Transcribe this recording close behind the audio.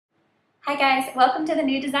Hi guys, welcome to the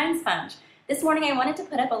new Design Sponge. This morning I wanted to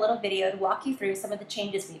put up a little video to walk you through some of the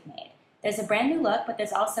changes we've made. There's a brand new look, but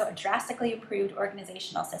there's also a drastically improved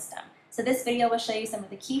organizational system. So this video will show you some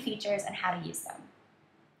of the key features and how to use them.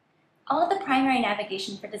 All of the primary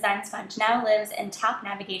navigation for Design Sponge now lives in top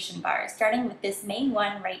navigation bars, starting with this main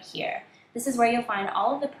one right here. This is where you'll find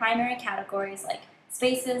all of the primary categories like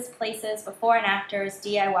spaces, places, before and afters,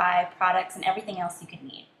 DIY, products, and everything else you could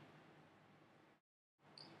need.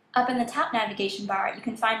 Up in the top navigation bar, you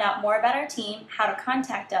can find out more about our team, how to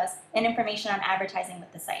contact us, and information on advertising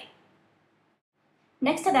with the site.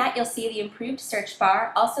 Next to that, you'll see the improved search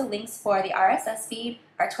bar, also links for the RSS feed,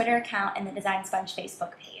 our Twitter account, and the Design Sponge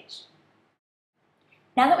Facebook page.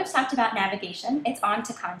 Now that we've talked about navigation, it's on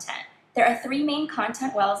to content. There are three main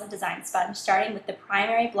content wells in Design Sponge, starting with the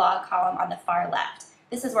primary blog column on the far left.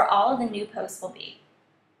 This is where all of the new posts will be.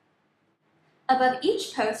 Above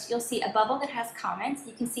each post, you'll see a bubble that has comments.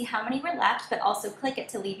 You can see how many were left, but also click it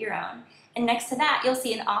to leave your own. And next to that, you'll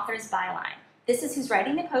see an author's byline. This is who's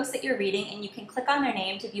writing the post that you're reading, and you can click on their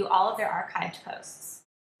name to view all of their archived posts.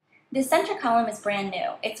 This center column is brand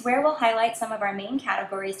new. It's where we'll highlight some of our main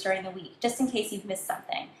categories during the week, just in case you've missed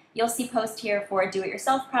something. You'll see posts here for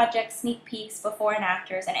do-it-yourself projects, sneak peeks, before and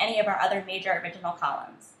afters, and any of our other major original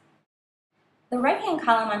columns. The right-hand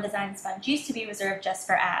column on Design Sponge used to be reserved just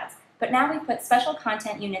for ads, but now we've put special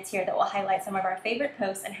content units here that will highlight some of our favorite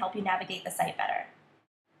posts and help you navigate the site better.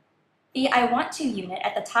 The I Want To unit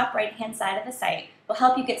at the top right-hand side of the site will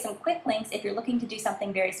help you get some quick links if you're looking to do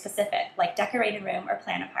something very specific, like decorate a room or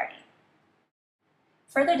plan a party.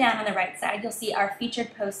 Further down on the right side, you'll see our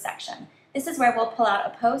featured post section. This is where we'll pull out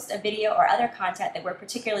a post, a video, or other content that we're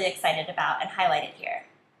particularly excited about and highlight it here.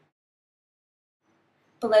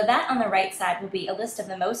 Below that on the right side will be a list of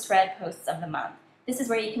the most read posts of the month. This is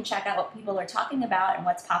where you can check out what people are talking about and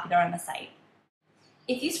what's popular on the site.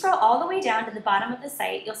 If you scroll all the way down to the bottom of the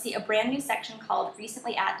site, you'll see a brand new section called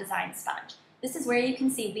Recently at Design Sponge. This is where you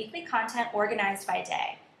can see weekly content organized by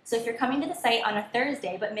day. So if you're coming to the site on a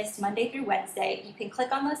Thursday but missed Monday through Wednesday, you can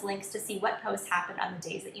click on those links to see what posts happened on the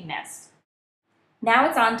days that you missed. Now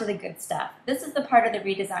it's on to the good stuff. This is the part of the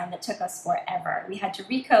redesign that took us forever. We had to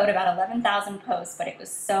recode about 11,000 posts, but it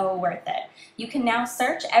was so worth it. You can now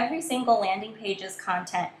search every single landing page's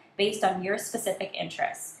content based on your specific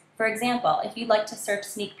interests. For example, if you'd like to search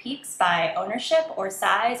sneak peeks by ownership or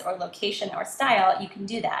size or location or style, you can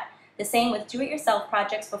do that. The same with do-it-yourself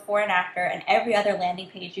projects before and after and every other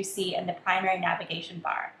landing page you see in the primary navigation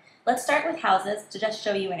bar. Let's start with houses to just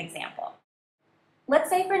show you an example. Let's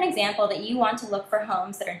say for an example that you want to look for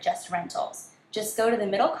homes that are just rentals. Just go to the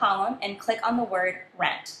middle column and click on the word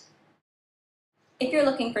rent. If you're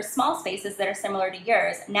looking for small spaces that are similar to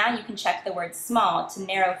yours, now you can check the word small to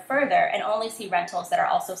narrow further and only see rentals that are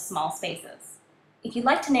also small spaces. If you'd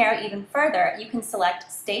like to narrow even further, you can select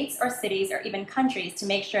states or cities or even countries to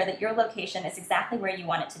make sure that your location is exactly where you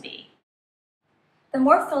want it to be. The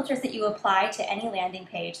more filters that you apply to any landing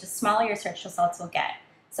page, the smaller your search results will get.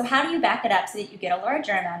 So how do you back it up so that you get a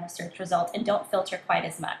larger amount of search results and don't filter quite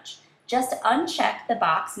as much? Just uncheck the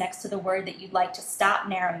box next to the word that you'd like to stop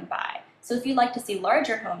narrowing by. So if you'd like to see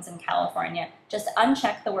larger homes in California, just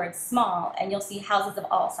uncheck the word small and you'll see houses of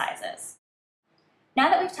all sizes. Now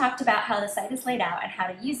that we've talked about how the site is laid out and how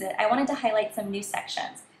to use it, I wanted to highlight some new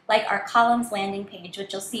sections, like our columns landing page,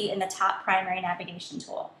 which you'll see in the top primary navigation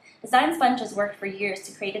tool. Design Sponge has worked for years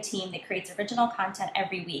to create a team that creates original content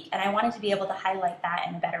every week, and I wanted to be able to highlight that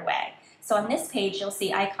in a better way. So on this page, you'll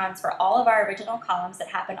see icons for all of our original columns that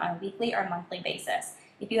happen on a weekly or monthly basis.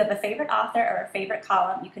 If you have a favorite author or a favorite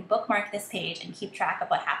column, you can bookmark this page and keep track of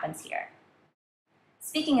what happens here.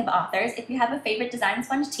 Speaking of authors, if you have a favorite Design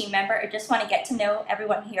Sponge team member or just want to get to know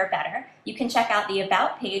everyone here better, you can check out the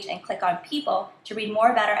About page and click on People to read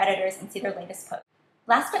more about our editors and see their latest posts.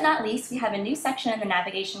 Last but not least, we have a new section in the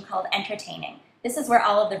navigation called Entertaining. This is where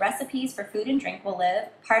all of the recipes for food and drink will live,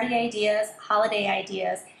 party ideas, holiday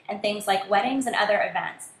ideas, and things like weddings and other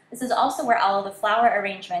events. This is also where all of the flower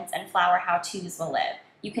arrangements and flower how-tos will live.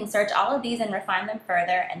 You can search all of these and refine them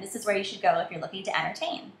further, and this is where you should go if you're looking to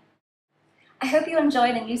entertain. I hope you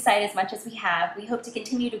enjoy the new site as much as we have. We hope to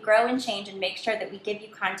continue to grow and change and make sure that we give you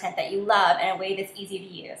content that you love in a way that's easy to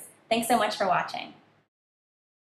use. Thanks so much for watching.